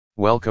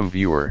Welcome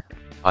viewer,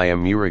 I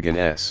am Murugan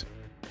S.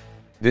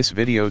 This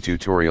video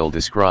tutorial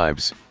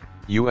describes,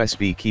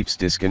 USB keeps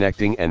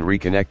disconnecting and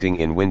reconnecting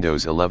in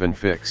Windows 11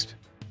 fixed.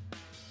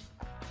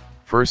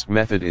 First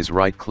method is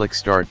right-click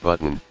Start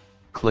button,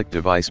 click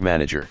Device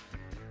Manager.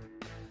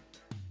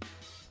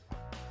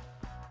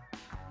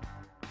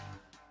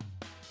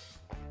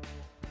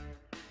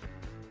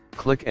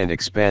 Click and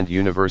expand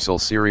Universal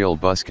Serial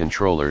Bus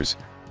Controllers,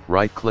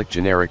 right-click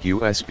Generic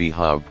USB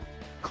Hub,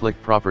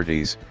 click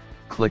Properties,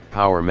 click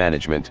Power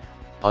Management,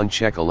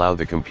 uncheck Allow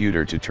the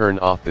computer to turn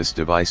off this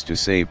device to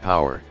save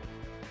power.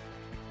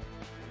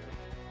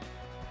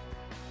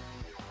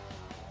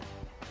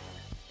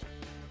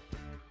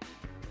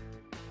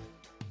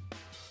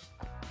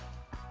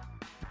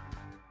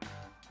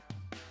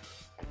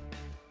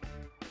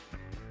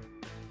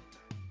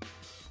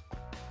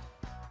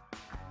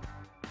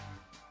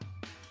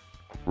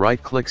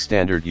 Right-click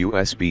Standard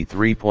USB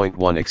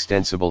 3.1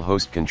 Extensible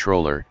Host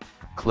Controller,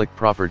 click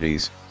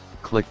Properties,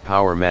 click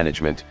Power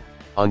Management,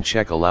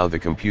 uncheck Allow the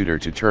computer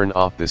to turn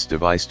off this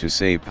device to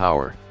save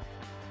power.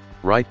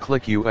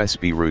 Right-click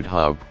USB Root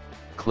Hub,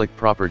 click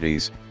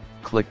Properties,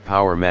 click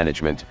Power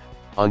Management,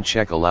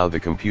 uncheck Allow the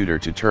computer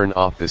to turn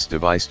off this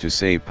device to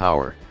save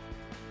power.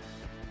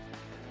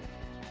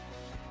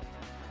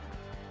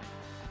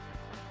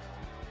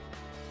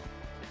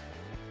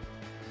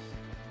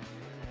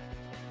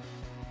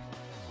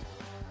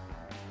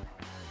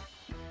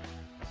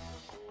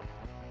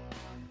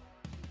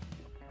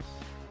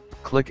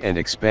 Click and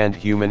expand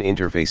Human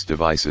Interface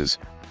Devices,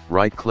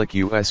 right-click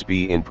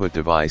USB Input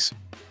Device,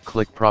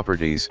 click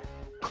Properties,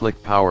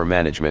 click Power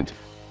Management,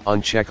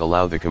 uncheck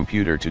Allow the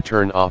computer to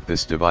turn off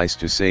this device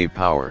to save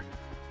power.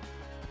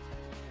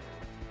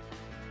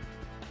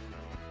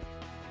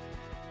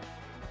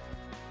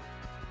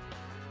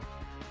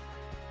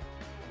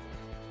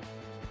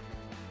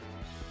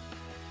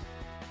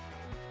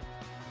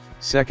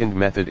 Second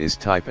method is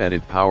type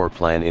Edit Power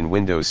Plan in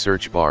Windows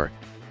search bar,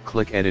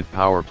 click Edit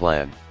Power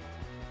Plan.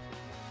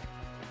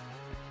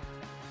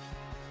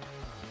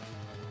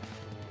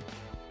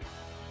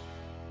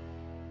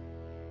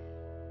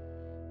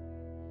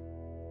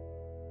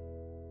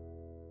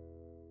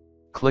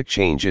 Click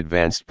Change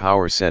Advanced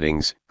Power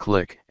Settings,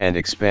 click and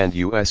expand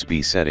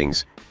USB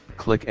Settings,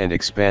 click and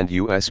expand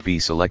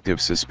USB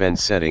Selective Suspend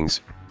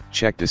Settings,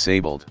 check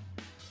Disabled.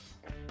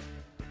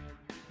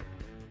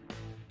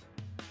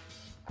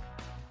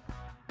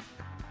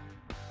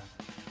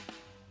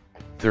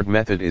 Third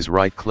method is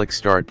right-click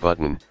Start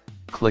button,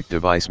 click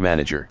Device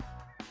Manager.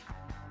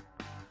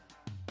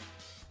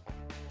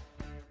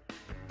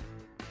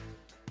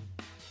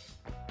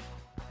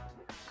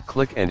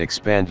 Click and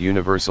expand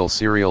Universal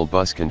Serial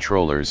Bus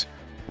Controllers,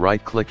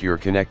 right-click your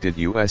connected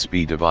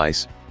USB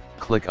device,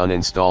 click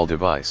Uninstall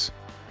Device.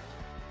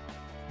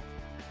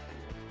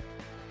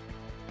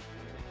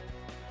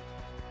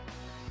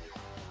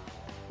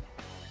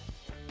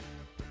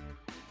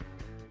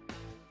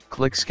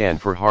 Click Scan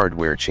for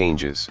hardware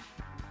changes.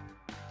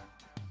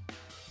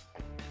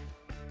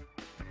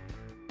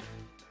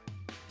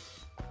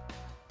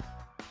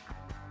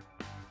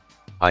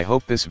 I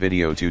hope this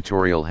video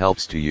tutorial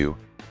helps to you.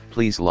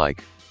 Please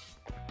like,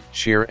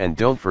 share and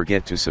don't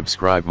forget to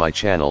subscribe my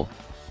channel.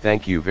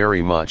 Thank you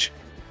very much.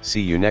 See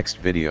you next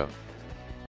video.